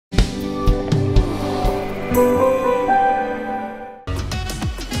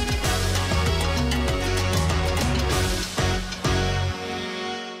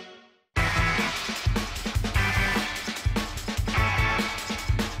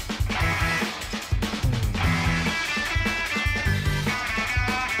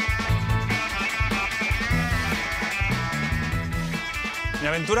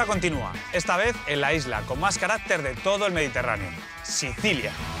aventura continúa, esta vez en la isla con más carácter de todo el Mediterráneo,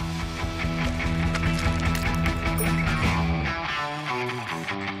 Sicilia.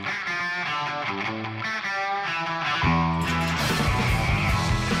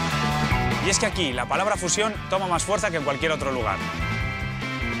 Y es que aquí la palabra fusión toma más fuerza que en cualquier otro lugar.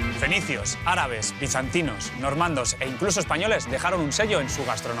 Fenicios, árabes, bizantinos, normandos e incluso españoles dejaron un sello en su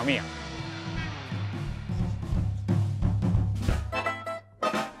gastronomía.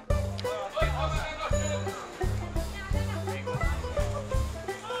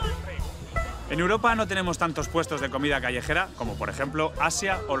 En Europa no tenemos tantos puestos de comida callejera como, por ejemplo,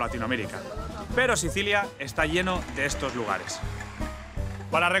 Asia o Latinoamérica. Pero Sicilia está lleno de estos lugares.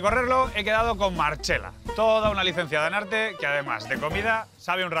 Para recorrerlo he quedado con Marcela, toda una licenciada en arte que además de comida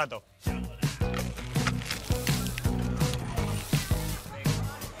sabe un rato.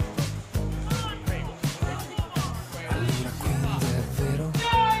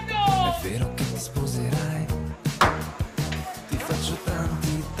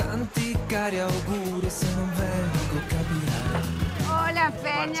 Hola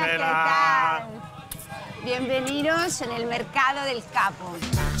Peña, ¿qué tal? Bienvenidos en el mercado del Capo.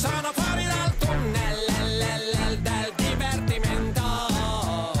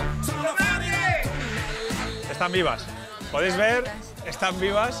 Están vivas. ¿Podéis ver? Están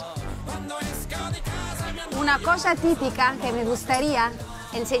vivas. Una cosa típica que me gustaría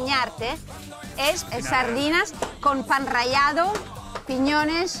enseñarte es sardinas con pan rallado,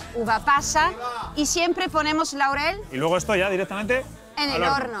 piñones, uva pasa y siempre ponemos laurel. Y luego esto ya directamente en el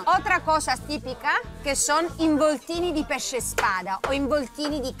horno. Otra cosa típica que son involtini di pesce spada o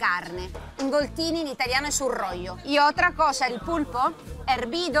involtini di carne. Involtini en italiano es un rollo. Y otra cosa, el pulpo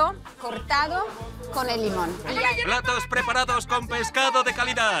hervido, cortado con el limón. Platos preparados con pescado de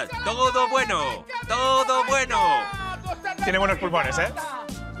calidad. Todo bueno, todo bueno. Tiene buenos pulmones, ¿eh?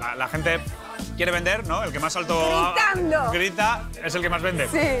 La gente quiere vender, ¿no? El que más alto grita es el que más vende.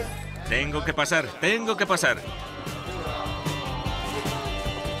 Sí. Tengo que pasar, tengo que pasar.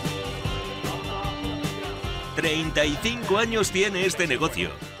 ...35 años tiene este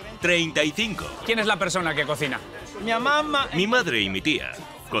negocio. 35. ¿Quién es la persona que cocina? Mi mamá. Mi madre y mi tía.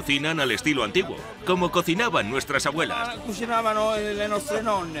 Cocinan al estilo antiguo, como cocinaban nuestras abuelas. Cocinaban le nostre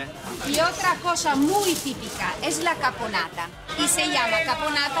nonne. Y otra cosa muy típica es la caponata. Y se llama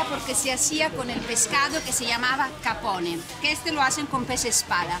caponata porque se hacía con el pescado que se llamaba capone, que este lo hacen con pez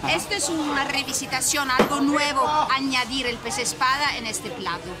espada. Esto es una revisitación, algo nuevo, añadir el pez espada en este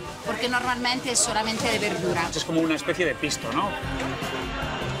plato, porque normalmente es solamente de verdura. Es como una especie de pisto, ¿no?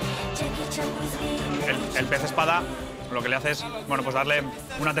 El pez espada lo que le hace es, bueno, pues darle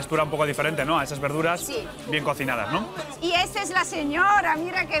una textura un poco diferente, ¿no? A esas verduras bien cocinadas, ¿no? Y esta es la señora,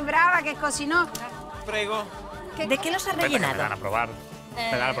 mira qué brava que cocinó. Prego. ¿De qué los ha rellenado? Me dan a probar.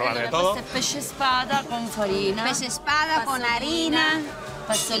 Me dan a probar de todo. Pesce espada con farina. Pez espada con harina,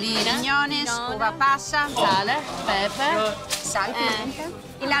 pasolina, piñones, uva pasa, sale, pepe, sal, pimienta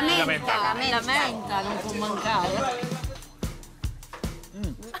y la menta. la menta, non può mancare.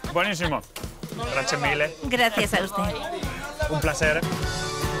 Buenísimo. Gracias mille. Gracias a usted. Un placer.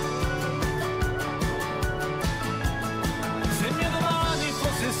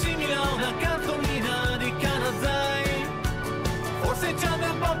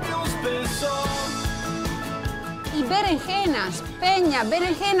 Y berenjenas, Peña,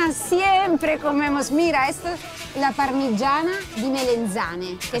 berenjenas siempre comemos. Mira, esto es la parmigiana di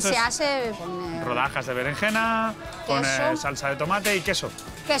melenzane, que Esto se es hace con rodajas de berenjena, con queso. salsa de tomate y queso.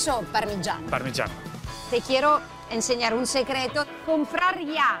 Queso parmigiano. Parmigiano. Te quiero enseñar un secreto. Comprar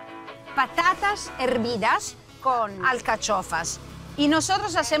ya patatas hervidas con alcachofas. Y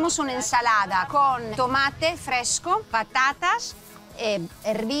nosotros hacemos una ensalada con tomate fresco, patatas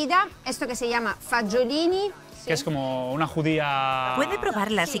hervida, esto que se llama fagiolini. Que es como una judía... Puede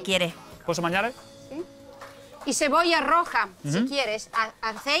probarla si quiere. ¿Puedo mangiare? Sí. Y cebolla roja, si quieres,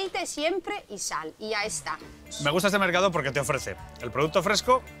 aceite siempre y sal, y ya está. Me gusta este mercado porque te ofrece el producto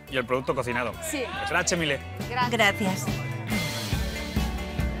fresco y el producto cocinado. Sí. Gracias mille. Gracias.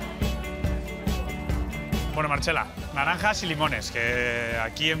 Bueno, Marcela, naranjas y limones, que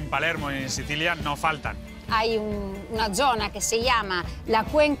aquí en Palermo y en Sicilia no faltan. Hay una zona que se llama la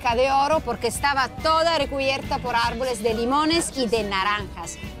Cuenca de Oro porque estaba toda recubierta por árboles de limones y de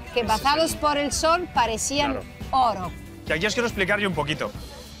naranjas, que basados por el sol parecían oro. Que aquí os quiero explicar yo un poquito.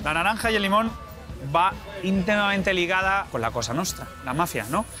 La naranja y el limón va íntimamente ligada con la cosa nostra, la mafia,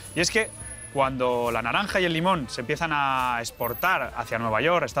 ¿no? Y es que cuando la naranja y el limón se empiezan a exportar hacia Nueva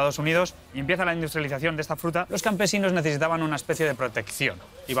York, Estados Unidos, y empieza la industrialización de esta fruta, los campesinos necesitaban una especie de protección.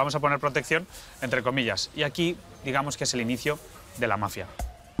 Y vamos a poner protección entre comillas. Y aquí, digamos que es el inicio de la mafia.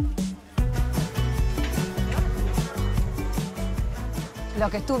 Lo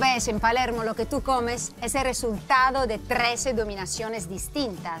que tú ves en Palermo, lo que tú comes, es el resultado de 13 dominaciones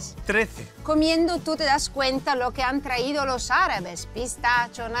distintas. 13. Comiendo tú te das cuenta lo que han traído los árabes,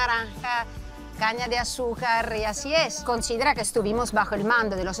 pistacho, naranja, caña de azúcar y así es. Considera que estuvimos bajo el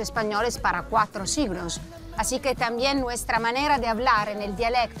mando de los españoles para 4 siglos, así que también nuestra manera de hablar en el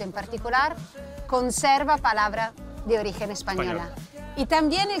dialecto en particular conserva palabra de origen española. Y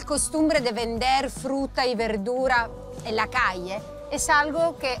también el costumbre de vender fruta y verdura en la calle es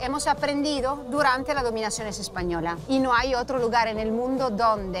algo que hemos aprendido durante la dominación española. Y no hay otro lugar en el mundo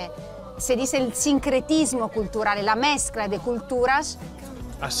donde se dice el sincretismo cultural, la mezcla de culturas.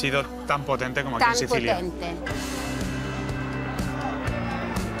 Ha sido tan potente como aquí en Sicilia. Tan potente.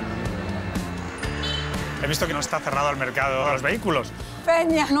 He visto que no está cerrado el mercado a los vehículos.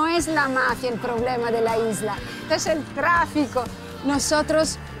 Peña, no es la mafia el problema de la isla, es el tráfico.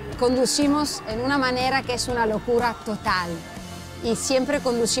 Nosotros conducimos en una manera que es una locura total. Y siempre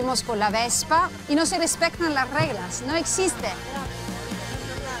conducimos con la Vespa y no se respetan las reglas, no existe.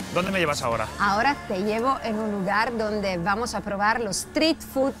 ¿Dónde me llevas ahora? Ahora te llevo en un lugar donde vamos a probar los street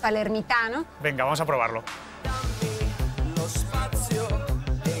food palermitano. Venga, vamos a probarlo.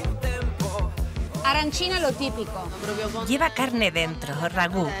 Arancina lo típico. Lleva carne dentro,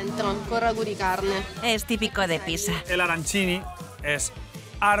 ragú. Dentro, con ragù di carne. Es típico de Pisa. El arancini es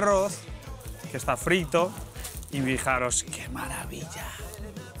arroz que está frito y fijaros qué maravilla.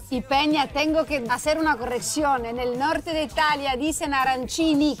 Y Peña, tengo que hacer una corrección. En el norte de Italia dicen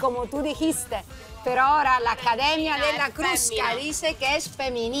arancini, como tú dijiste, pero ahora la Academia de la Crusca dice que es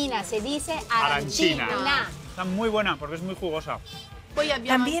femenina, se dice arancina. Está muy buena porque es muy jugosa.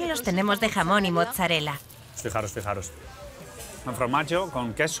 También los tenemos de jamón y mozzarella. Fijaros, fijaros. Un formaggio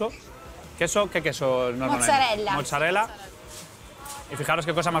con queso. ¿Queso? ¿Qué queso? No, Mozzarella. Mozzarella. Y fijaros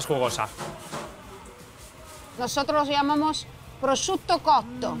qué cosa más jugosa. Nosotros lo llamamos prosciutto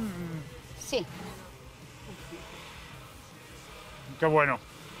cotto. Sí. Qué bueno.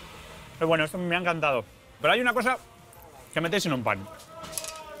 Qué bueno, esto me ha encantado. Pero hay una cosa que metéis en un pan.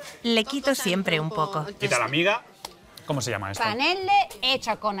 Le quito siempre un poco. Quita la miga. ¿Cómo se llama esto? Panelle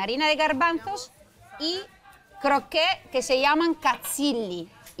hecha con harina de garbanzos y croqué que se llaman cazzilli.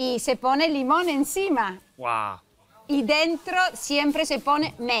 Y se pone limón encima. ¡Guau! Y dentro siempre se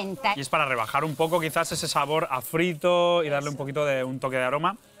pone menta. Y es para rebajar un poco quizás ese sabor a frito y darle un poquito de un toque de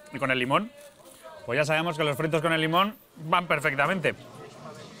aroma. Y con el limón, pues ya sabemos que los fritos con el limón van perfectamente.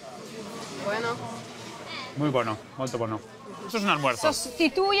 Bueno. Muy bueno, muy bueno. Esto es un almuerzo.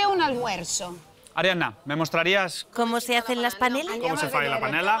 Sustituye un almuerzo. Arianna, ¿me mostrarías ¿Cómo se hacen las panelas? cómo se fa la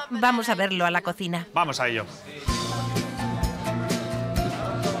panela? Vamos a verlo a la cocina. Vamos a ello.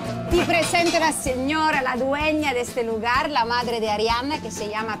 Ti presento la señora, la dueña de este lugar, la madre de Arianna, que se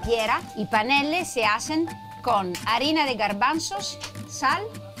llama Piera. Y panelle se hacen con harina de garbanzos, sal,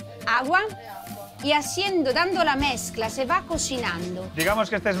 agua y dando la mezcla, se va cocinando. Digamos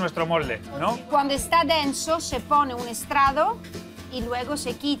que este es nuestro molde, ¿no? Cuando está denso se pone un estrado y luego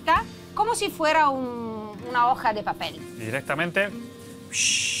se quita como si fuera una hoja de papel. Y directamente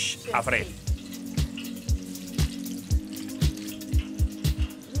a freír.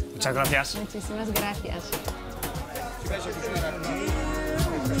 Muchas gracias. Muchísimas gracias.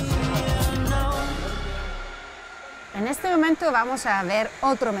 En este momento vamos a ver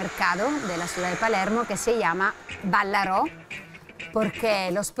otro mercado de la ciudad de Palermo que se llama Ballarò, porque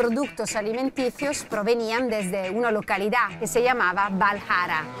los productos alimenticios provenían desde una localidad que se llamaba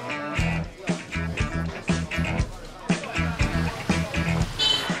Valhara.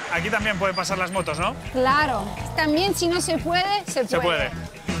 Aquí también pueden pasar las motos, ¿no? Claro, también si no se puede, se puede. Se puede.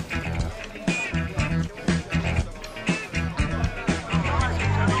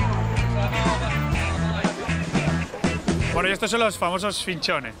 Bueno, y estos son los famosos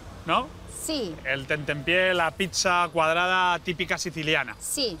finchones, ¿no? Sí. El tentempié, la pizza cuadrada típica siciliana.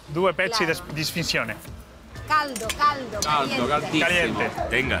 Sí. Due pezzi claro. di sfinzione. Caldo, Caldo, caliente. Caliente.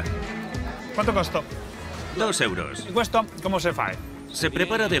 Venga, ¿Cuánto costó? 2 euros. ¿Y questo cómo se fa? Se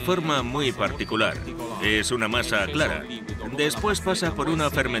prepara de forma muy particular. Es una masa clara. Después pasa por una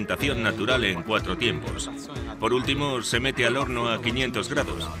fermentación natural en 4 tiempos. Por último, se mete al horno a 500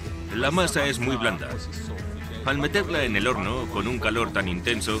 grados. La masa es muy blanda. Al meterla en el horno, con un calor tan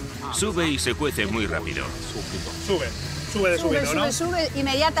intenso, sube y se cuece muy rápido. Sube de subido, ¿no? Sube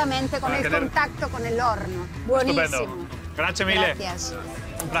inmediatamente con el contacto con el horno. Buenísimo. Estupendo. Gracias mille. Gracias.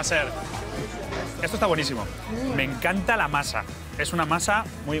 Un placer. Esto está buenísimo. Me encanta la masa. Es una masa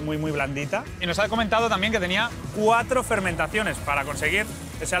muy blandita. Y nos ha comentado también que tenía 4 fermentaciones para conseguir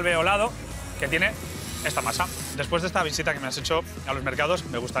ese alveolado que tiene esta masa. Después de esta visita que me has hecho a los mercados,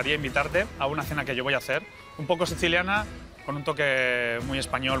 me gustaría invitarte a una cena que yo voy a hacer, un poco siciliana, con un toque muy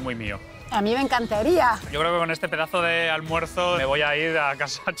español, muy mío. A mí me encantaría. Yo creo que con este pedazo de almuerzo me voy a ir a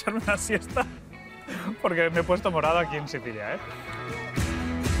casa a echarme una siesta, porque me he puesto morado aquí en Sicilia, ¿eh?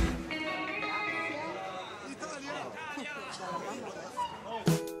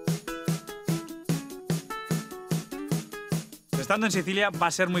 Estando en Sicilia va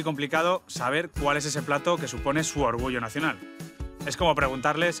a ser muy complicado saber cuál es ese plato que supone su orgullo nacional. Es como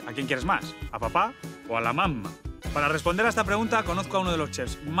preguntarles a quién quieres más, a papá o a la mamma. Para responder a esta pregunta conozco a uno de los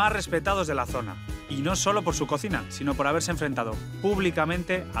chefs más respetados de la zona. Y no solo por su cocina, sino por haberse enfrentado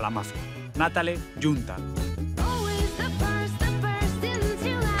públicamente a la mafia. Natale Giunta.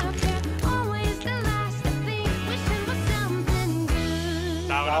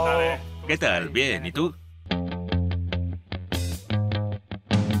 Chao, Natale. ¿Qué tal? Bien, ¿y tú?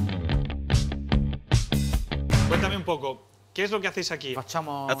 Cuéntame un poco, ¿qué es lo que hacéis aquí?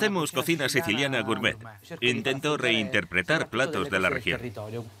 Hacemos cocina siciliana gourmet. Intento reinterpretar platos de la región.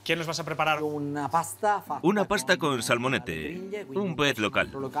 ¿Quién nos vas a preparar? Una pasta con salmonete, un pez local.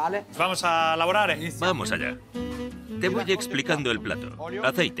 Vamos a elaborar. Vamos allá. Te voy explicando el plato.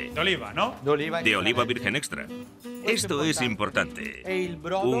 Aceite. De oliva, ¿no? De oliva virgen extra. Esto es importante.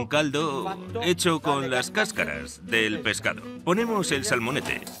 Un caldo hecho con las cáscaras del pescado. Ponemos el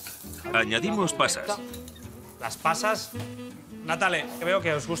salmonete. Añadimos pasas. Las pasas. Natale, veo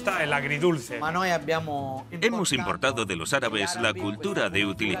que os gusta el agridulce. Hemos importado de los árabes la cultura de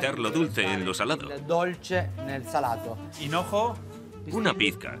utilizar lo dulce en lo salado. Hinojo. Una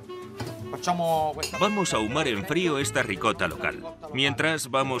pizca. Vamos a ahumar en frío esta ricota local. Mientras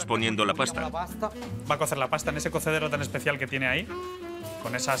vamos poniendo la pasta. Va a cocer la pasta en ese cocedero tan especial que tiene ahí,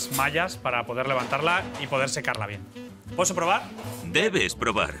 con esas mallas para poder levantarla y poder secarla bien. ¿Puedo probar? Debes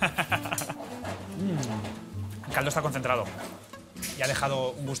probar. El caldo está concentrado y ha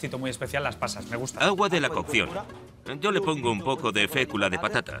dejado un gustito muy especial las pasas. Me gusta. Agua de la cocción. Yo le pongo un poco de fécula de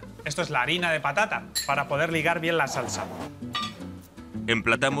patata. Esto es la harina de patata para poder ligar bien la salsa.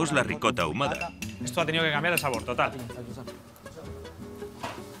 Emplatamos la ricota ahumada. Esto ha tenido que cambiar el sabor, total.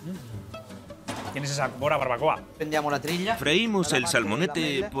 Tienes ese sabor a barbacoa. Freímos el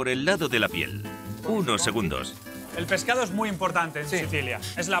salmonete por el lado de la piel. Unos segundos. El pescado es muy importante en Sicilia.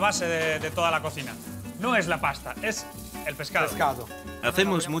 Es la base de toda la cocina. No es la pasta, es el pescado.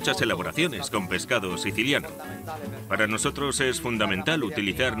 Hacemos muchas elaboraciones con pescado siciliano. Para nosotros es fundamental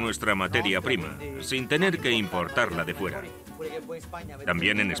utilizar nuestra materia prima, sin tener que importarla de fuera.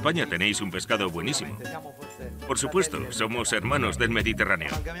 También en España tenéis un pescado buenísimo. Por supuesto, somos hermanos del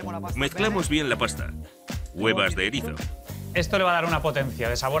Mediterráneo. Mezclamos bien la pasta. Huevas de erizo. Esto le va a dar una potencia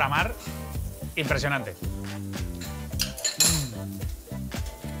de sabor a mar impresionante.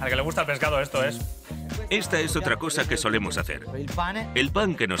 Al que le gusta el pescado, esto es. Esta es otra cosa que solemos hacer. El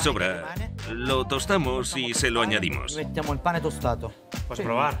pan que nos sobra, lo tostamos y se lo añadimos. Pues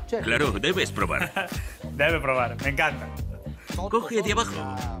probar. Claro, debes probar. Debe probar, me encanta. Coge de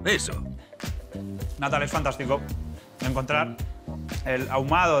abajo. Eso. Natale, es fantástico encontrar el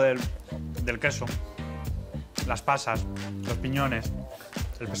ahumado del queso, las pasas, los piñones,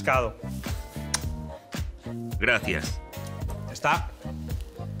 el pescado. Gracias. Está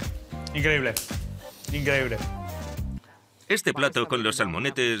increíble. Increíble. Este plato con los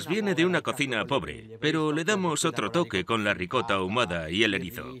salmonetes viene de una cocina pobre, pero le damos otro toque con la ricota ahumada y el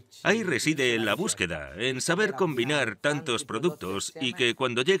erizo. Ahí reside la búsqueda, en saber combinar tantos productos y que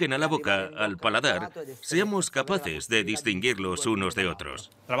cuando lleguen a la boca, al paladar, seamos capaces de distinguirlos unos de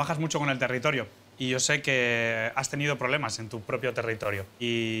otros. Trabajas mucho con el territorio y yo sé que has tenido problemas en tu propio territorio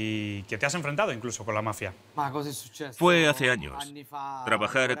y que te has enfrentado incluso con la mafia. Fue hace años.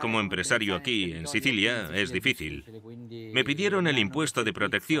 Trabajar como empresario aquí, en Sicilia, es difícil. Me pidieron el impuesto de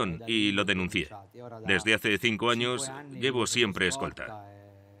protección y lo denuncié. Desde hace 5 años llevo siempre escolta.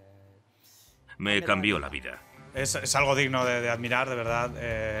 Me cambió la vida. Es algo digno de admirar, de verdad.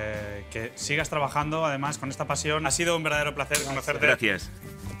 Que sigas trabajando, además, con esta pasión. Ha sido un verdadero placer conocerte. Gracias.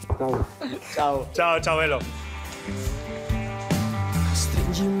 Ciao. Ciao, ciao, Velo.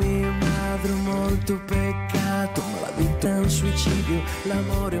 Stringimi un ladro molto peccato, ma la vita è un suicidio,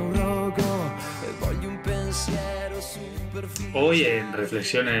 l'amore è un rogo e voglio un pensiero superficiale. Hoy en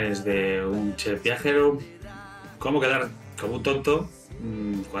Reflexiones de un chef viajero, ¿cómo quedar como un tonto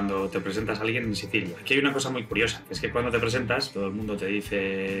cuando te presentas a alguien en Sicilia? Aquí hay una cosa muy curiosa, que es que cuando te presentas todo el mundo te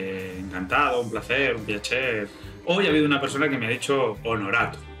dice encantado, un placer, un piacere. Hoy ha habido una persona que me ha dicho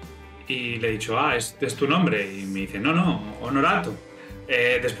onorato y le he dicho, ¿es tu nombre? Y me dice, no, onorato.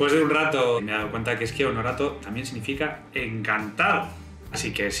 Después de un rato me he dado cuenta que es que onorato también significa encantado.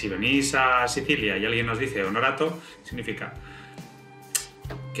 Así que si venís a Sicilia y alguien nos dice onorato, significa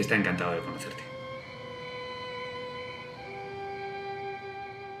que está encantado de conocerte.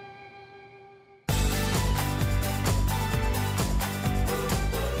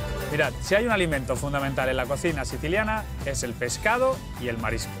 Mirad, si hay un alimento fundamental en la cocina siciliana, es el pescado y el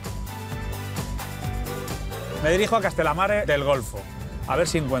marisco. Me dirijo a Castellammare del Golfo, a ver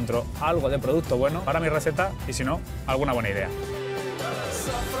si encuentro algo de producto bueno para mi receta y, si no, alguna buena idea.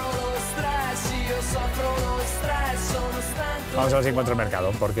 Vamos a ver si encuentro el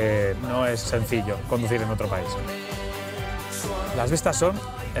mercado, porque no es sencillo conducir en otro país. Las vistas son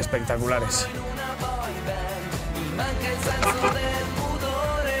espectaculares.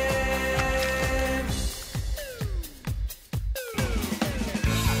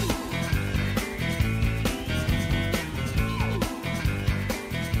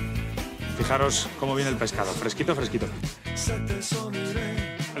 Fijaros cómo viene el pescado, fresquito, fresquito.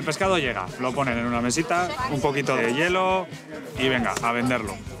 El pescado llega, lo ponen en una mesita, un poquito de hielo y venga, a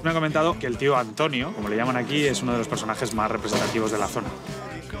venderlo. Me han comentado que el tío Antonio, como le llaman aquí, es uno de los personajes más representativos de la zona.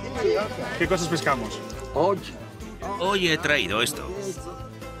 ¿Qué cosas pescamos? Hoy he traído esto.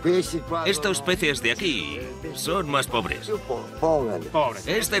 Estos peces de aquí son más pobres. Pobres.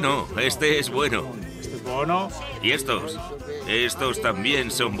 Este no, este es bueno. Este es bueno. Y estos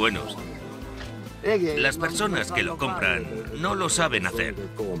también son buenos. Las personas que lo compran no lo saben hacer.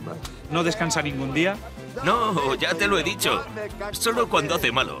 ¿No descansa ningún día? No, ya te lo he dicho. Solo cuando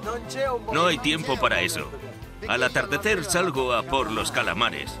hace malo. No hay tiempo para eso. Al atardecer salgo a por los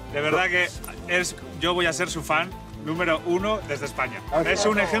calamares. De verdad que yo voy a ser su fan número 1 desde España. Es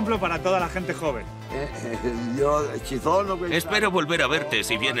un ejemplo para toda la gente joven. Espero volver a verte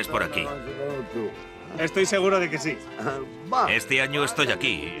si vienes por aquí. Estoy seguro de que sí. Este año estoy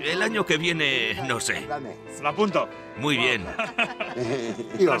aquí. El año que viene, no sé. Lo apunto. Muy bien.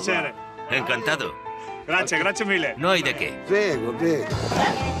 Piacere. Encantado. Gracias mille. No hay de qué. Prego.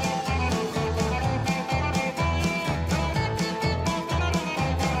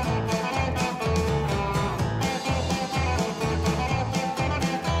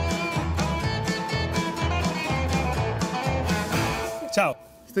 Chao.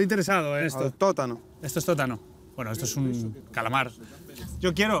 Estoy interesado en esto. Tótano. Esto es tótano. Bueno, esto es un calamar.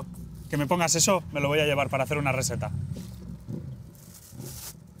 Yo quiero que me pongas eso, me lo voy a llevar para hacer una receta.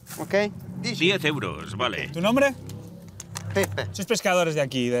 Ok. 10 euros, vale. ¿Tu nombre? Pepe. Sois pescadores de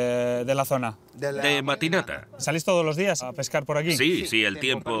aquí, de la zona. De matinata. ¿Salís todos los días a pescar por aquí? Sí, si el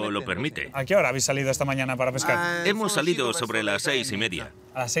tiempo lo permite. ¿A qué hora habéis salido esta mañana para pescar? Hemos salido sobre las 6:30.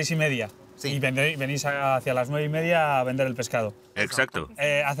 A las 6:30. Sí. Y venís hacia las 9:30 a vender el pescado. Exacto.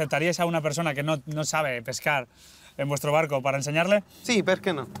 ¿Aceptaríais a una persona que no sabe pescar en vuestro barco para enseñarle? Sí, ¿por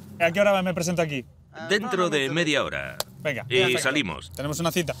qué no? ¿A qué hora me presento aquí? Dentro de media hora. Venga. Y perfecto. salimos. Tenemos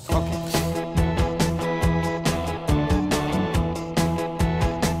una cita.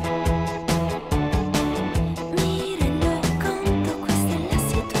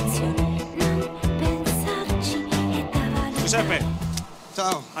 Giuseppe.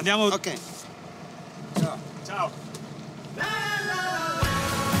 Ciao. Andiamo. Ok. Ciao.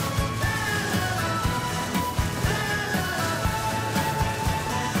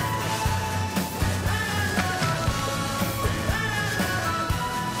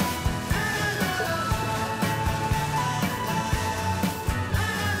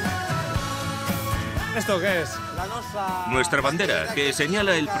 ¿Esto qué es? Nuestra bandera, que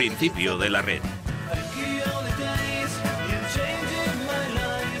señala el principio de la red.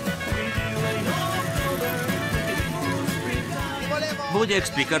 Voy a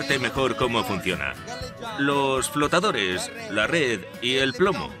explicarte mejor cómo funciona. Los flotadores, la red y el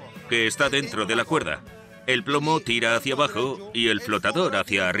plomo, que está dentro de la cuerda. El plomo tira hacia abajo y el flotador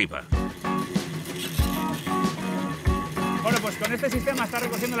hacia arriba. Bueno, pues con este sistema está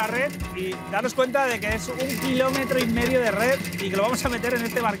recogiendo la red y daros cuenta de que es 1,5 kilómetros de red y que lo vamos a meter en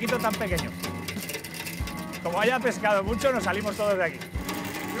este barquito tan pequeño. Como haya pescado mucho, nos salimos todos de aquí.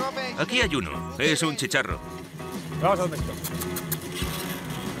 Aquí hay uno, es un chicharro. Vamos a donde esto.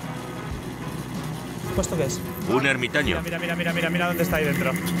 ¿Esto qué es? Un ermitaño. Mira dónde está ahí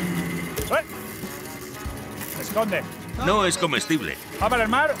dentro. Se esconde. No es comestible. ¿Va para el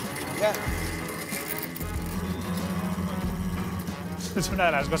mar? Es una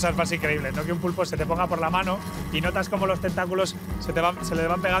de las cosas más increíbles, ¿no? Que un pulpo se te ponga por la mano y notas como los tentáculos se le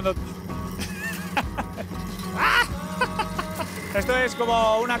van pegando. Esto es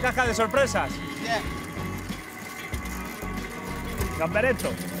como una caja de sorpresas. Gamberetto,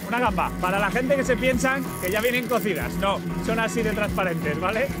 una gamba. Para la gente que se piensan que ya vienen cocidas. No, son así de transparentes,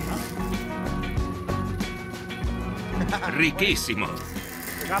 ¿vale? Riquísimo.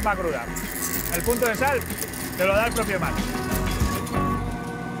 Gamba cruda. El punto de sal te lo da el propio mar.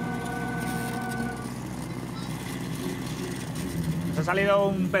 Nos ha salido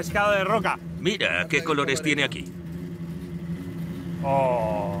un pescado de roca. Mira qué colores tiene aquí.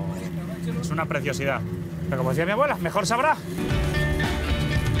 Oh, es una preciosidad. Pero como decía mi abuela, mejor sabrá.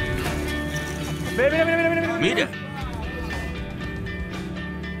 Mira, mira, mira, mira, mira. Mira.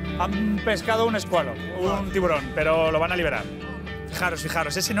 Han pescado un escualo, un tiburón, pero lo van a liberar. Fijaros,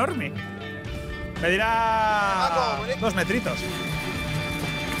 fijaros, es enorme. Medirá 2 metritos.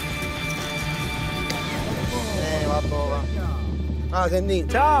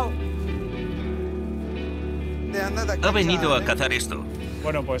 ¡Chao! Ha venido a cazar esto.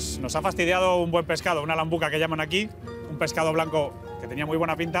 Bueno, pues nos ha fastidiado un buen pescado, una lambuca que llaman aquí, un pescado blanco que tenía muy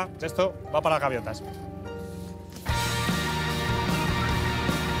buena pinta. Esto va para las gaviotas.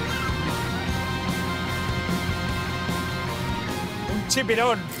 Un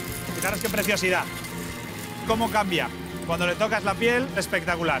chipirón. Fijaros qué preciosidad. Cómo cambia. Cuando le tocas la piel,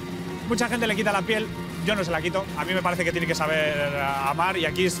 espectacular. Mucha gente le quita la piel, yo no se la quito. A mí me parece que tiene que saber amar y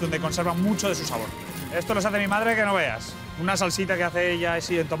aquí es donde conserva mucho de su sabor. Esto los hace mi madre que no veas. Una salsita que hace ella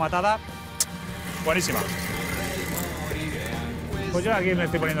así entomatada. Buenísima. Pues yo aquí me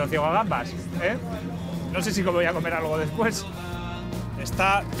estoy poniendo ciego a gambas, ¿eh? No sé si voy a comer algo después.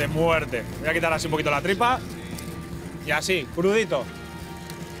 Está de muerte. Voy a quitar así un poquito la tripa. Y así, crudito.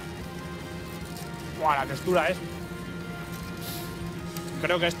 ¡Buah, la textura es!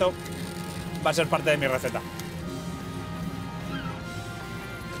 Creo que esto va a ser parte de mi receta.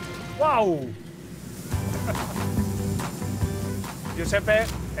 ¡Wow! Giuseppe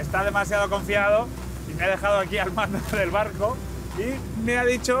está demasiado confiado y me ha dejado aquí al mando del barco y me ha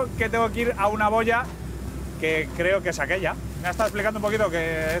dicho que tengo que ir a una boya que creo que es aquella. Me ha estado explicando un poquito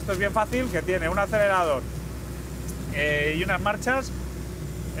que esto es bien fácil, que tiene un acelerador y unas marchas,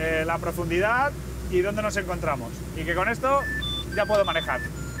 la profundidad y dónde nos encontramos. Y que con esto ya puedo manejar.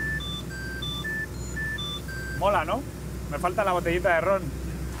 Mola, ¿no? Me falta la botellita de ron.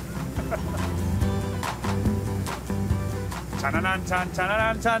 Chananán, chan,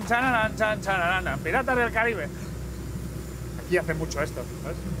 chananán, chan, chananán, chan, chananán. Piratas del Caribe. Aquí hace mucho esto,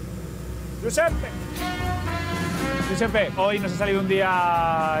 ¿sabes? ¡Giuseppe! Giuseppe, hoy nos ha salido un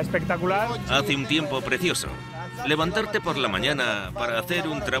día espectacular. Hace un tiempo precioso. Levantarte por la mañana para hacer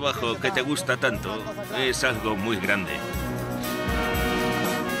un trabajo que te gusta tanto es algo muy grande.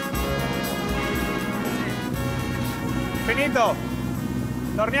 Finito.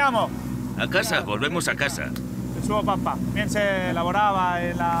 Torniamo. A casa, volvemos a casa. El suo papá. ¿Bien se elaboraba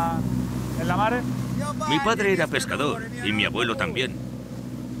en la mare? Mi padre era pescador y mi abuelo también.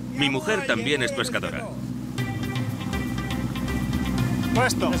 Mi mujer también es pescadora.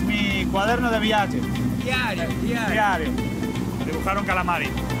 Puesto. Es mi cuaderno de viaje. Diario. Dibujaron calamari.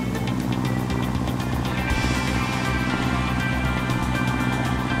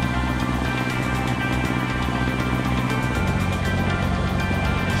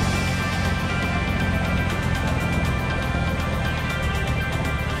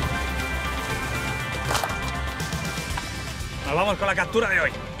 Nos vamos con la captura de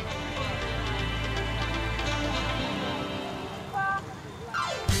hoy.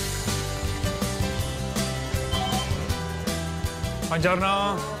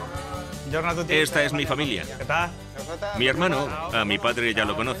 Buongiorno. Buongiorno a tutti. Esta es mi familia. ¿Qué tal? Mi hermano, a mi padre ya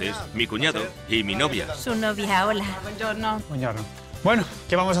lo conoces, mi cuñado y mi novia. Su novia, hola. Buongiorno. Bueno,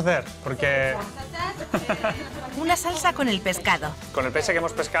 ¿qué vamos a hacer? Porque Una salsa con el pescado. con el pez que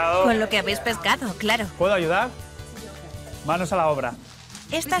hemos pescado... Con lo que habéis pescado, claro. ¿Puedo ayudar? Manos a la obra.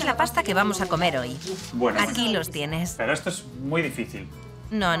 Esta es la pasta que vamos a comer hoy. Bueno. Aquí los tienes. Pero esto es muy difícil.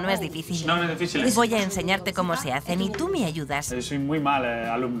 No, no es difícil. No, no es difícil. Voy a enseñarte cómo se hacen y tú me ayudas. Soy muy mal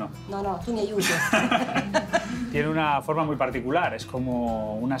alumno. No, tú me ayudas. Tiene una forma muy particular. Es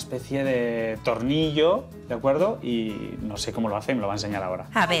como una especie de tornillo, ¿de acuerdo? Y no sé cómo lo hace, me lo va a enseñar ahora.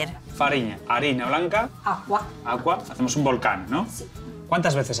 A ver. Farina, harina blanca. Agua. Agua. Hacemos un volcán, ¿no? Sí.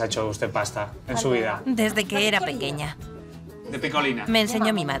 ¿Cuántas veces ha hecho usted pasta en su vida? Desde que era pequeña. De picolina. Me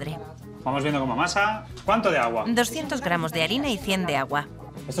enseñó mi madre. Vamos viendo cómo masa. ¿Cuánto de agua? 200 gramos de harina y 100 de agua.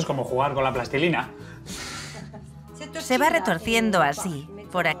 Esto es como jugar con la plastilina. Se va retorciendo así,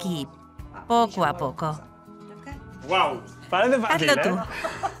 por aquí, poco a poco. ¡Wow! Parece fácil, Hazlo tú.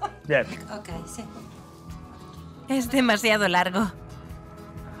 Bien. Ok, sí. Es demasiado largo.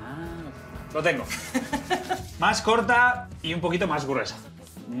 Lo tengo. Más corta y un poquito más gruesa.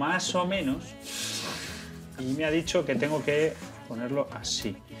 Más o menos. Y me ha dicho que tengo que ponerlo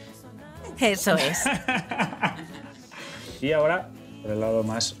así. Eso es. Y ahora, por el lado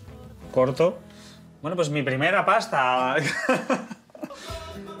más corto. Bueno, pues mi primera pasta.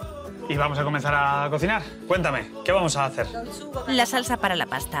 Y vamos a comenzar a cocinar. Cuéntame, ¿qué vamos a hacer? La salsa para la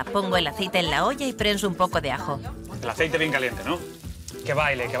pasta. Pongo el aceite en la olla y prenso un poco de ajo. El aceite bien caliente, ¿no? Que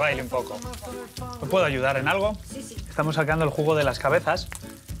baile un poco. ¿Me puedo ayudar en algo? Sí. Estamos sacando el jugo de las cabezas.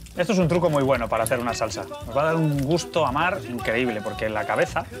 Esto es un truco muy bueno para hacer una salsa. Nos va a dar un gusto a mar increíble, porque en la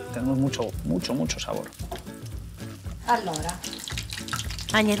cabeza tenemos mucho sabor. Allora.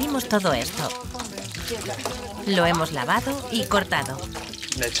 Añadimos todo esto. Lo hemos lavado y cortado.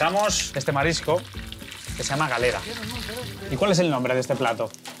 Le echamos este marisco que se llama galera. ¿Y cuál es el nombre de este plato?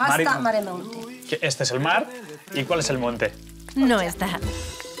 Pasta mare monte. Este es el mar. ¿Y cuál es el monte? No está.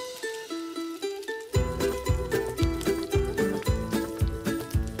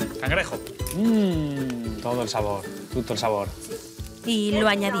 Cangrejo. Todo el sabor. Y lo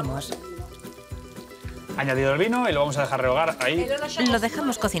añadimos. Añadido el vino y lo vamos a dejar rehogar ahí. Lo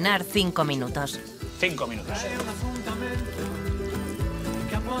dejamos cocinar 5 minutos. 5 minutos.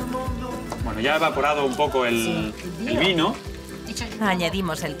 Bueno, ya ha evaporado un poco el vino.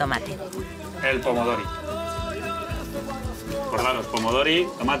 Añadimos el tomate. El pomodori. Acordaros, pomodori,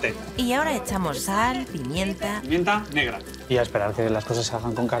 tomate. Y ahora echamos sal, pimienta. Pimienta negra. Y a esperar que las cosas se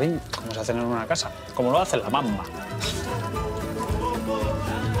hagan con cariño, como se hacen en una casa. Como lo hace la mamá.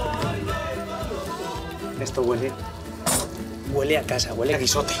 Esto huele a casa, huele a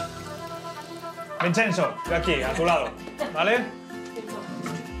guisote. Vincenzo, yo aquí, a tu lado, ¿vale?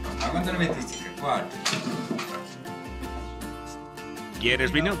 ¿A cuánto le metiste? ¿Cuál?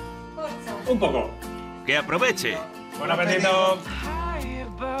 ¿Quieres vino? Un poco. ¡Que aproveche! Buen apetito.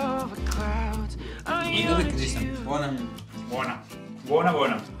 ¿Y dónde Cristian? Buena.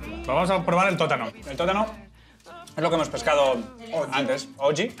 Buena. Pues vamos a probar el tótano. El tótano es lo que hemos pescado antes,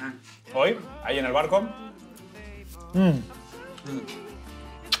 hoy, ahí en el barco.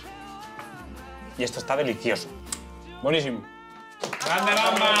 Y esto está delicioso. Buenísimo. ¡Grande,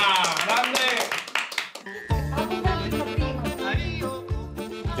 mamá! ¡Grande!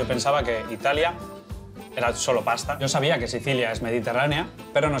 Yo pensaba que Italia era solo pasta. Yo sabía que Sicilia es mediterránea,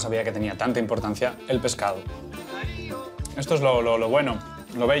 pero no sabía que tenía tanta importancia el pescado. Esto es lo bueno,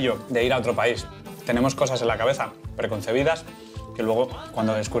 lo bello de ir a otro país. Tenemos cosas en la cabeza preconcebidas que luego,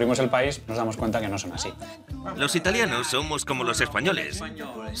 cuando descubrimos el país, nos damos cuenta que no son así. Los italianos somos como los españoles.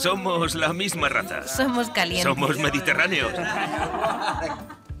 Somos la misma raza. Somos calientes. Somos mediterráneos.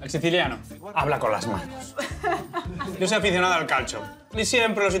 El siciliano habla con las manos. Yo soy aficionado al calcio. Y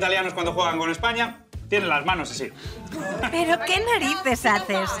siempre los italianos, cuando juegan con España, tienen las manos así. ¿Pero qué narices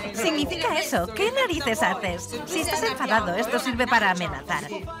haces? Significa eso. ¿Qué narices haces? Si estás enfadado, esto sirve para amenazar.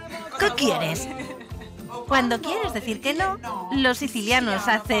 ¿Qué quieres? Cuando quieres decir que no, los sicilianos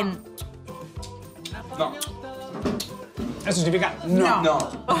hacen... No. Eso significa no.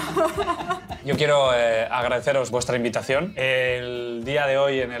 Yo quiero agradeceros vuestra invitación. El día de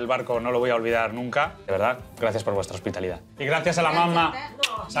hoy en el barco no lo voy a olvidar nunca. De verdad, gracias por vuestra hospitalidad. Y gracias a la mamá.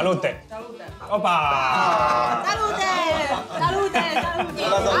 ¡Salute! ¡Opa! ¡Salute!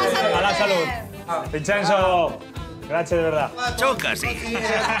 ¡A la salud! Vincenzo, gracias de verdad. Choca, sí.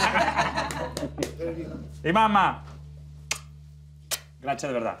 Y mamá,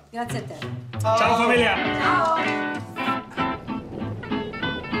 gracias de verdad. Grazie a te. Chao, familia. Ciao.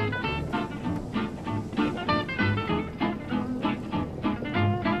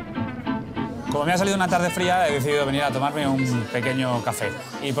 Como me ha salido una tarde fría, he decidido venir a tomarme un pequeño café.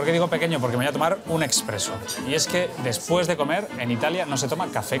 ¿Y por qué digo pequeño? Porque me voy a tomar un expreso. Y es que después de comer, en Italia no se toma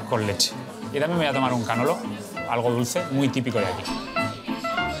café con leche. Y también me voy a tomar un canolo, algo dulce, muy típico de aquí.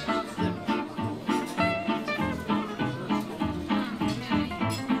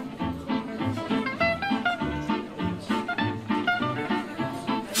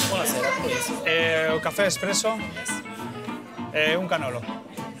 Un café espresso, un canolo.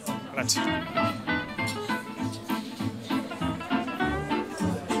 Gracias.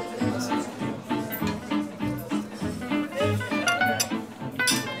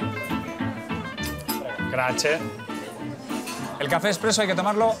 Gracias. El café expreso hay que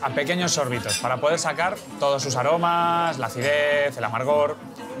tomarlo a pequeños sorbitos para poder sacar todos sus aromas, la acidez, el amargor.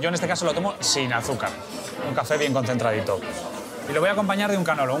 Yo en este caso lo tomo sin azúcar, un café bien concentradito. Y lo voy a acompañar de un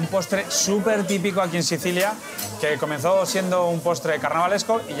canolo, un postre súper típico aquí en Sicilia, que comenzó siendo un postre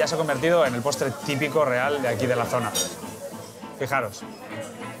carnavalesco y ya se ha convertido en el postre típico real de aquí de la zona. Fijaros.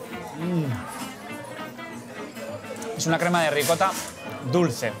 Es una crema de ricota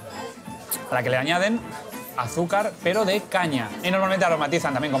dulce, a la que le añaden azúcar, pero de caña. Y normalmente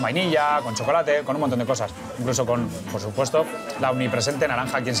aromatizan también con vainilla, con chocolate, con un montón de cosas. Incluso con, por supuesto, la omnipresente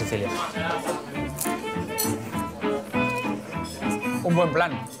naranja aquí en Sicilia. Un buen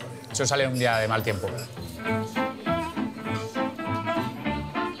plan, si os sale un día de mal tiempo.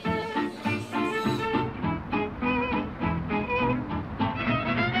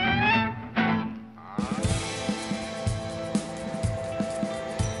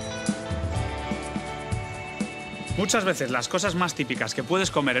 Muchas veces las cosas más típicas que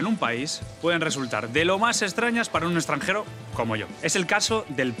puedes comer en un país pueden resultar de lo más extrañas para un extranjero como yo. Es el caso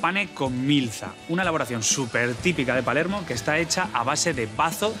del pane con milza, una elaboración súper típica de Palermo que está hecha a base de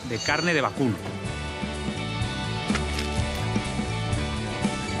bazo de carne de vacuno.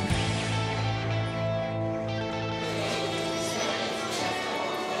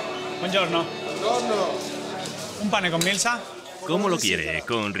 Buongiorno. Buongiorno. Un pane con milza. ¿Cómo lo quiere?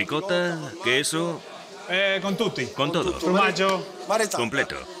 ¿Con ricota, queso? Con tutti. Con todo. Formaggio.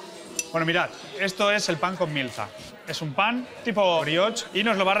 Completo. Bueno, mirad, esto es el pan con milza. Es un pan tipo brioche y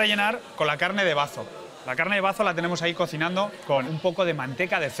nos lo va a rellenar con la carne de bazo. La carne de bazo la tenemos ahí cocinando con un poco de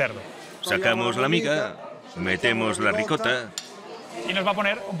manteca de cerdo. Sacamos la miga, metemos la ricota. Y nos va a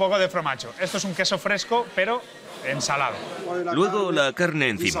poner un poco de formaggio. Esto es un queso fresco, pero ensalado. Luego la carne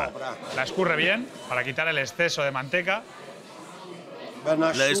encima. La escurre bien para quitar el exceso de manteca.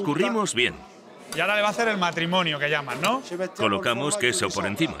 La escurrimos bien. Y ahora le va a hacer el matrimonio que llaman, ¿no? Colocamos queso por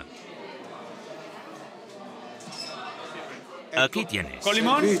encima. Aquí tienes. ¿Con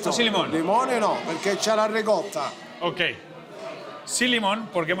limón o sin limón? Limone no, porque c'è la ricotta. Ok. Sin limón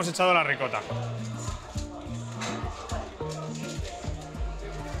porque hemos echado la ricota.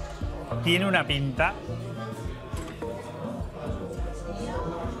 Tiene una pinta.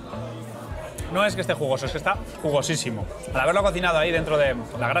 No es que esté jugoso, es que está jugosísimo. Al haberlo cocinado ahí dentro de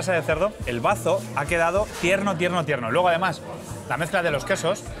la grasa de cerdo, el bazo ha quedado tierno, tierno, tierno. Luego, además, la mezcla de los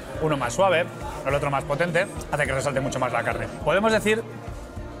quesos, uno más suave, el otro más potente, hace que resalte mucho más la carne. Podemos decir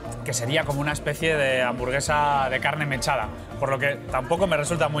que sería como una especie de hamburguesa de carne mechada, por lo que tampoco me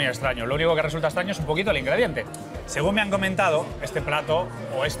resulta muy extraño. Lo único que resulta extraño es un poquito el ingrediente. Según me han comentado, este plato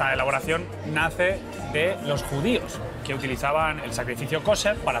o esta elaboración nace de los judíos, que utilizaban el sacrificio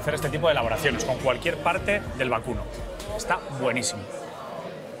kosher para hacer este tipo de elaboraciones, con cualquier parte del vacuno. Está buenísimo.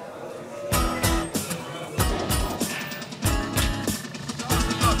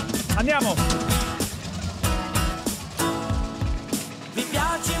 Andiamo!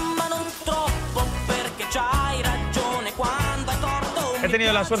 He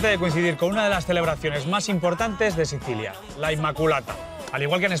tenido la suerte de coincidir con una de las celebraciones más importantes de Sicilia, la Inmaculata. Al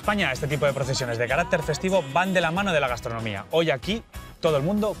igual que en España, este tipo de procesiones de carácter festivo van de la mano de la gastronomía. Hoy aquí todo el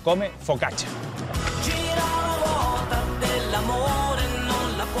mundo come focaccia.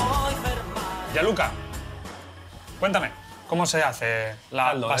 Gianluca, cuéntame, ¿cómo se hace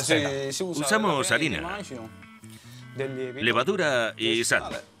la pastela? Usamos harina, levadura y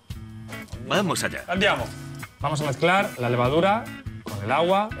sal. Vamos allá. Andiamo. Vamos a mezclar la levadura con el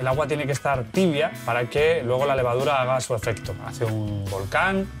agua. El agua tiene que estar tibia para que luego la levadura haga su efecto. Hace un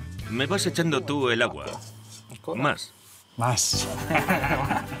volcán. Me vas echando tú el agua. Más. Más.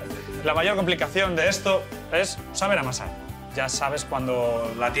 La mayor complicación de esto es saber amasar. Ya sabes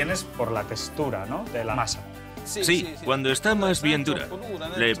cuando la tienes por la textura, ¿no?, de la masa. Sí, cuando está más bien dura.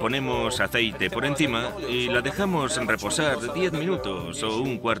 Le ponemos aceite por encima y la dejamos reposar 10 minutos o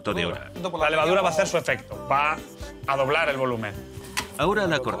un cuarto de hora. La levadura va a hacer su efecto, va a doblar el volumen. Ahora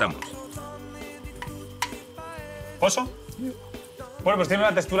la cortamos. ¿Pozo? Bueno, pues tiene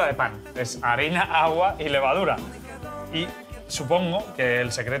una textura de pan. Es harina, agua y levadura. Y supongo que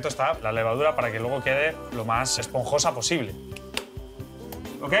el secreto está la levadura para que luego quede lo más esponjosa posible.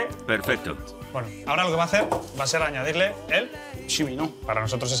 ¿Ok? Perfecto. Bueno, ahora lo que va a hacer va a ser añadirle el chimino. Para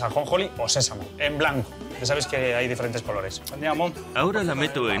nosotros es ajonjoli o sésamo, en blanco. Ya sabéis que hay diferentes colores. Andiamo. Ahora la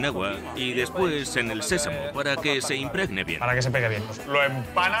meto en agua y después en el sésamo para que se impregne bien. Para que se pegue bien. Pues lo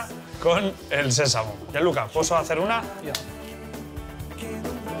empana con el sésamo. Gianluca, ¿puedo hacer una?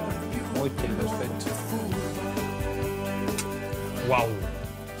 Muy bien, perfecto. Wow.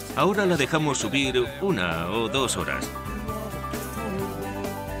 Ahora la dejamos subir 1 o 2 horas.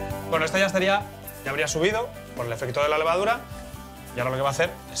 Bueno, esta ya habría subido por el efecto de la levadura y ahora lo que va a hacer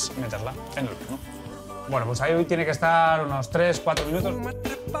es meterla en el horno. Bueno, pues ahí tiene que estar unos 3-4 minutos.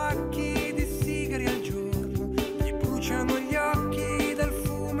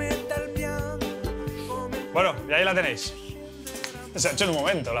 Bueno, y ahí la tenéis. Se ha hecho en un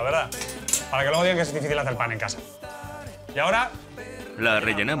momento, la verdad. Para que luego digan que es difícil hacer pan en casa. Y ahora... La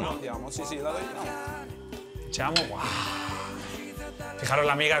rellenamos. Echamos. ¡Wow! Fijaros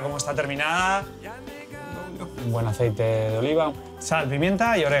la miga cómo está terminada. Un buen aceite de oliva. Sal,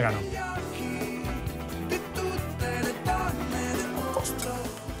 pimienta y orégano.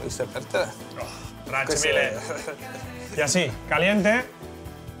 Grazie mille. Y así, caliente,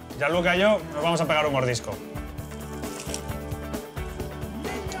 Gianluca y yo nos vamos a pegar un mordisco.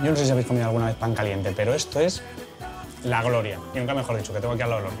 Yo no sé si habéis comido alguna vez pan caliente, pero esto es la gloria. Y nunca mejor dicho, que tengo aquí al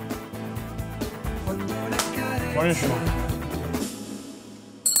lado el horno. Buenísimo.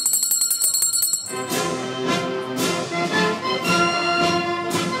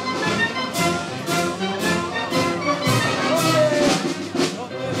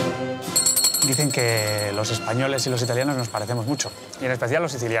 dicen que los españoles y los italianos nos parecemos mucho, y en especial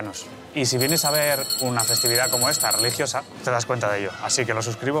los sicilianos. Y si vienes a ver una festividad como esta, religiosa, te das cuenta de ello. Así que lo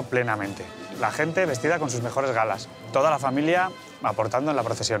suscribo plenamente. La gente vestida con sus mejores galas, toda la familia aportando en la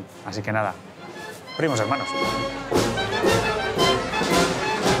procesión. Así que nada, primos hermanos.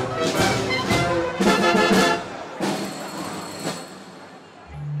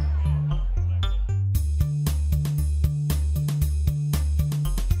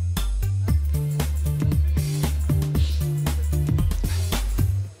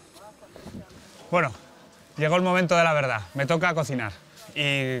 Bueno, llegó el momento de la verdad. Me toca cocinar.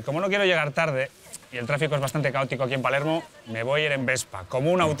 Y como no quiero llegar tarde, y el tráfico es bastante caótico aquí en Palermo, me voy a ir en Vespa,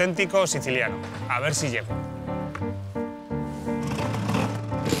 como un auténtico siciliano. A ver si llego.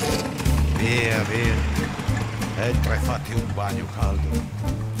 Via, via. Entra e fatti un bagno caldo.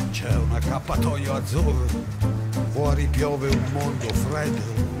 C'è un accappatoio azzurro. Fuori piove un mondo freddo.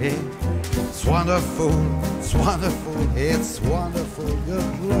 It's wonderful, it's wonderful, it's wonderful.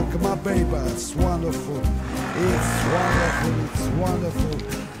 Good look, my baby, it's wonderful. It's wonderful, it's wonderful.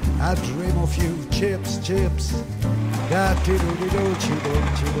 I dream of you, chips, chips. Da-ti-do-di-do,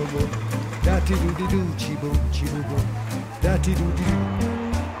 chi-boom, chi-boom. Da-ti-do-di-do, chi-boom, chi-boom. Da-ti-do-di-do.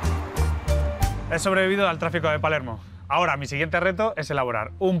 He sobrevivido al tráfico de Palermo. Ahora, mi siguiente reto es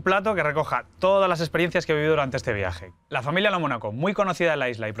elaborar un plato que recoja todas las experiencias que he vivido durante este viaje. La familia La Mónaco, muy conocida en la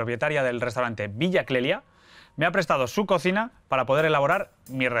isla y propietaria del restaurante Villa Clelia, me ha prestado su cocina para poder elaborar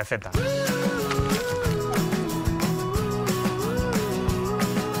mi receta.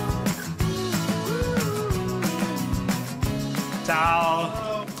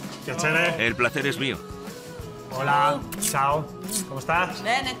 Chao. Qué chévere. El placer es mío. Hola. Chao. ¿Cómo estás?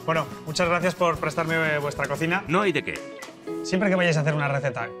 Bene. Bueno, muchas gracias por prestarme vuestra cocina. No hay de qué. Siempre que vayáis a hacer una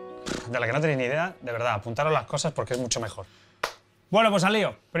receta de la que no tenéis ni idea, de verdad, apuntaros las cosas porque es mucho mejor. Bueno, pues al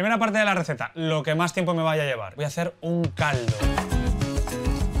lío. Primera parte de la receta, lo que más tiempo me vaya a llevar. Voy a hacer un caldo.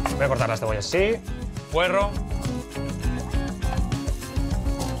 Voy a cortar las cebollas así, puerro,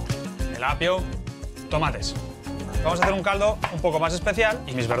 el apio, tomates. Vamos a hacer un caldo un poco más especial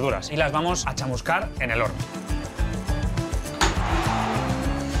y mis verduras. Y las vamos a chamuscar en el horno.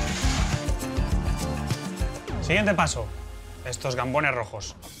 Siguiente paso, estos gambones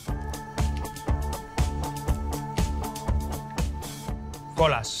rojos.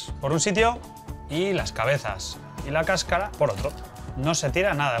 Colas por un sitio y las cabezas y la cáscara por otro. No se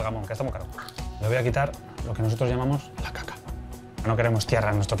tira nada del gamón, que está muy caro. Le voy a quitar lo que nosotros llamamos la caca. No queremos tierra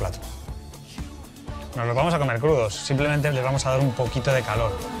en nuestro plato. Nos los vamos a comer crudos, simplemente les vamos a dar un poquito de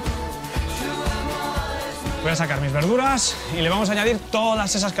calor. Voy a sacar mis verduras y le vamos a añadir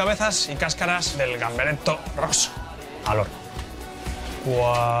todas esas cabezas y cáscaras del gamberetto rosso al horno.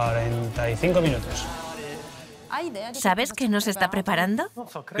 45 minutos. ¿Sabes qué nos está preparando?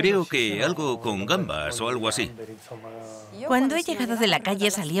 Creo que algo con gambas o algo así. Cuando he llegado de la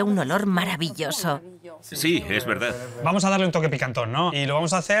calle salía un olor maravilloso. Sí, es verdad. Vamos a darle un toque picantón, ¿no? Y lo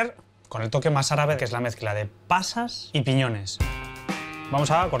vamos a hacer con el toque más árabe, que es la mezcla de pasas y piñones. Vamos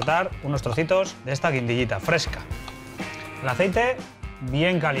a cortar unos trocitos de esta guindillita fresca. El aceite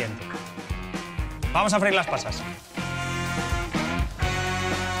bien caliente. Vamos a freír las pasas.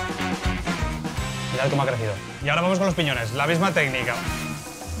 Mirad cómo ha crecido. Y ahora vamos con los piñones, la misma técnica.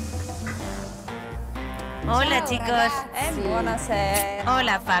 Hola, chicos.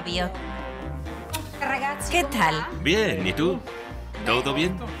 Hola, Fabio. ¿Qué tal? Bien, ¿y tú? ¿Todo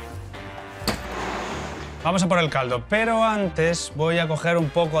bien? Vamos a por el caldo, pero antes voy a coger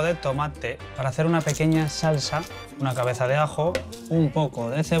un poco de tomate para hacer una pequeña salsa, una cabeza de ajo, un poco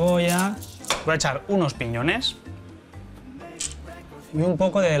de cebolla. Voy a echar unos piñones y un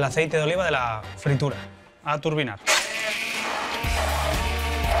poco del aceite de oliva de la fritura, a turbinar.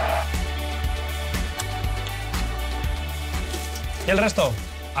 Y el resto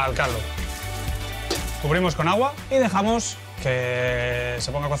al caldo. Cubrimos con agua y dejamos que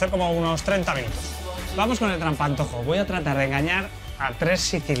se ponga a cocer como unos 30 minutos. Vamos con el trampantojo. Voy a tratar de engañar a 3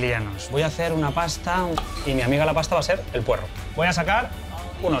 sicilianos. Voy a hacer una pasta y mi amiga la pasta va a ser el puerro. Voy a sacar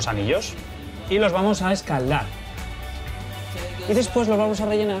unos anillos y los vamos a escaldar. Y después los vamos a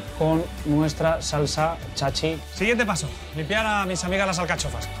rellenar con nuestra salsa chachi. Siguiente paso, limpiar a mis amigas las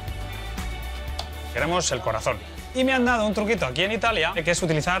alcachofas. Queremos el corazón. Y me han dado un truquito aquí en Italia, que es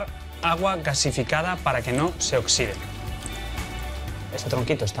utilizar agua gasificada para que no se oxide. Este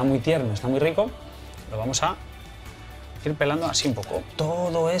tronquito está muy tierno, está muy rico. Lo vamos a ir pelando así un poco.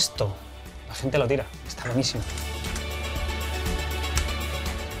 Todo esto, la gente lo tira, está buenísimo.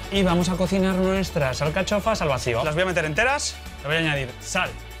 Y vamos a cocinar nuestras alcachofas al vacío. Las voy a meter enteras, le voy a añadir sal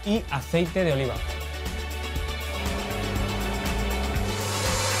y aceite de oliva.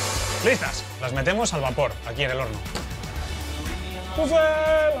 ¡Listas! las metemos al vapor, aquí en el horno.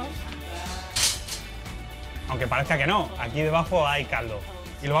 ¡Bufala! Aunque parezca que no, aquí debajo hay caldo.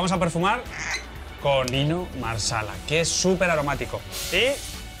 Y lo vamos a perfumar con vino marsala, que es súper aromático. Y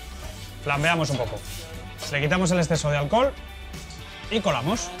flambeamos un poco. Le quitamos el exceso de alcohol y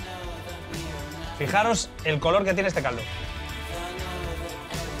colamos. Fijaros el color que tiene este caldo.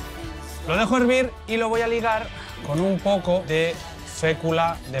 Lo dejo hervir y lo voy a ligar con un poco de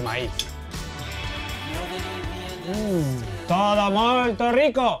fécula de maíz. ¡Todo muy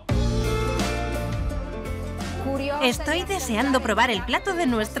rico! Estoy deseando probar el plato de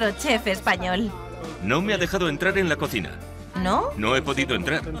nuestro chef español. No me ha dejado entrar en la cocina. ¿No? No he podido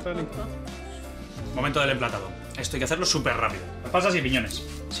entrar. Momento del emplatado. Esto hay que hacerlo súper rápido. Pasas y piñones.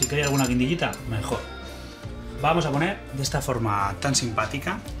 Si hay alguna guindillita, mejor. Vamos a poner de esta forma tan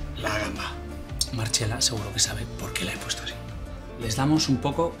simpática la gamba. Marchela seguro que sabe por qué la he puesto así. Les damos un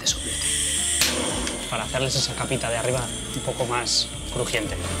poco de soplete para hacerles esa capita de arriba un poco más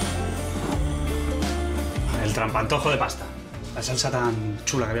crujiente. El trampantojo de pasta. La salsa tan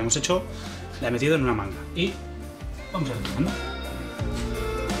chula que habíamos hecho la he metido en una manga y vamos a retirando.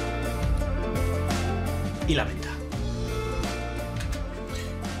 Y la menta.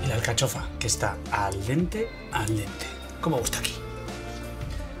 Y la alcachofa, que está al dente, como gusta aquí.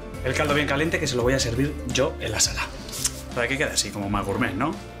 El caldo bien caliente que se lo voy a servir yo en la sala. Para que quede así, como más gourmet,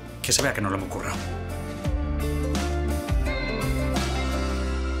 ¿no? Que se vea que no lo hemos currado.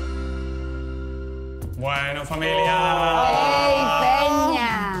 Bueno, familia. ¡Ehi,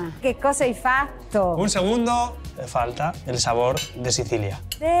 Peña! Che cosa hai fatto? Un segundo, le falta el sabor de Sicilia.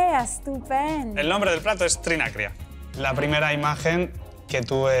 Stupendo. El nombre del plato es trinacria. La primera imagen que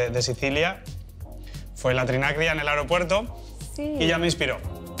tuve de Sicilia fue la trinacria en el aeropuerto y ya me inspiró.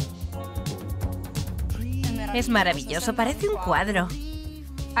 Es maravilloso, parece un cuadro.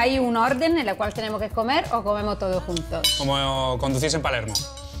 ¿Hay un orden en el cual tenemos que comer o comemos todos juntos? Como conducís en Palermo.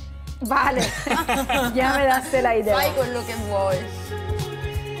 Vale, ya me das la idea. Fai quello che vuoi.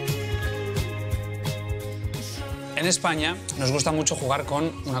 En España nos gusta mucho jugar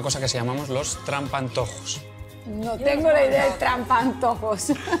con una cosa que se llamamos los trampantojos. No tengo la idea de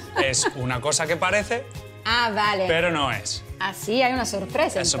trampantojos. Es una cosa que parece, vale. pero no es. Así hay una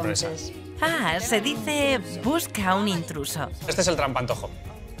sorpresa, Es entonces. Ah, se dice busca un intruso. Este es el trampantojo.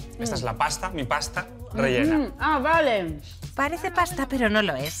 Esta es la pasta, mi pasta rellena. Vale. Parece pasta, pero no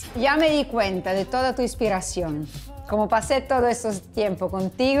lo es. Ya me di cuenta de toda tu inspiración. Como pasé todo ese tiempo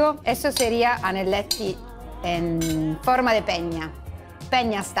contigo, eso sería anelletti en forma de peña.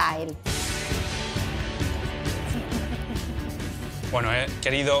 Peña style. Bueno, he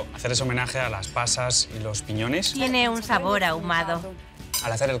querido hacer ese homenaje a las pasas y los piñones. Tiene un sabor ahumado.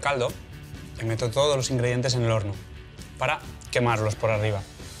 Al hacer el caldo, meto todos los ingredientes en el horno para quemarlos por arriba.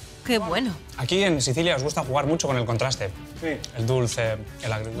 ¡Qué bueno! Aquí en Sicilia os gusta jugar mucho con el contraste. Sí. El dulce,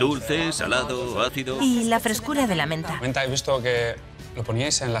 el agridulce. Dulce, salado, ácido. Y la frescura de la menta. Menta, he visto que lo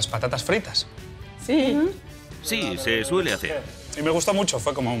poníais en las patatas fritas. Sí. Sí, se suele hacer. Y me gustó mucho,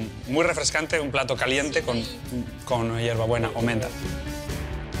 fue como muy refrescante, un plato caliente con hierbabuena o menta.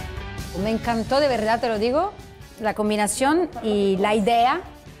 Me encantó, de verdad te lo digo, la combinación y la idea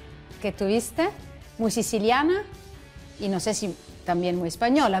que tuviste, muy siciliana y no sé si también muy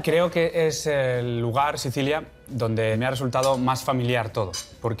española. Creo que es el lugar, Sicilia, donde me ha resultado más familiar todo,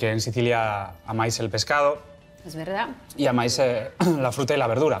 porque en Sicilia amáis el pescado. Es verdad. Y amáis la fruta y la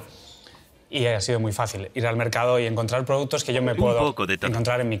verdura. Y ha sido muy fácil ir al mercado y encontrar productos que yo me puedo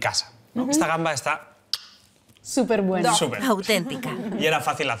encontrar en mi casa, ¿no? Esta gamba está súper buena. Súper. Auténtica. Y era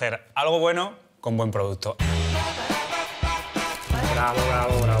fácil hacer algo bueno con buen producto. Bravo,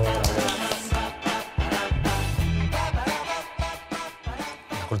 bravo, bravo, bravo.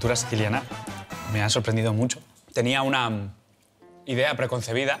 La cultura siciliana me ha sorprendido mucho. Tenía una idea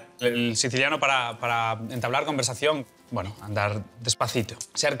preconcebida. El siciliano para entablar conversación, bueno, andar despacito,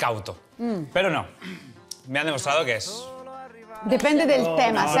 ser cauto. Pero no, me han demostrado que es... Depende del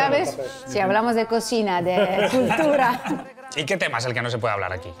tema, ¿sabes? Si hablamos de cocina, de cultura... ¿Y qué tema es el que no se puede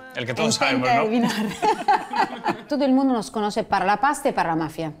hablar aquí? El que todos sabemos, ¿no? Adivinar. Todo el mundo nos conoce para la pasta y para la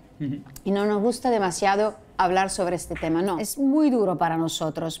mafia. Y no nos gusta demasiado hablar sobre este tema, no. Es muy duro para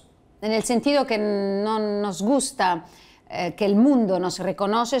nosotros, en el sentido que no nos gusta que el mundo nos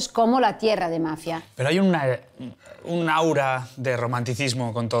reconoce como la tierra de mafia. Pero hay un aura de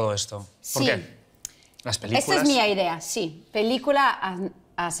romanticismo con todo esto. ¿Por qué? Las películas... Esta es mi idea, sí. Película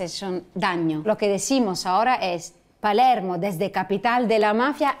hacen daño. Lo que decimos ahora es Palermo desde capital de la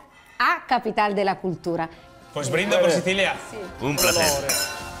mafia a capital de la cultura. Pues brindo por Sicilia. Sí. Un placer.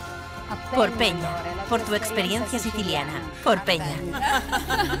 Por Peña, por tu experiencia siciliana. Por Peña.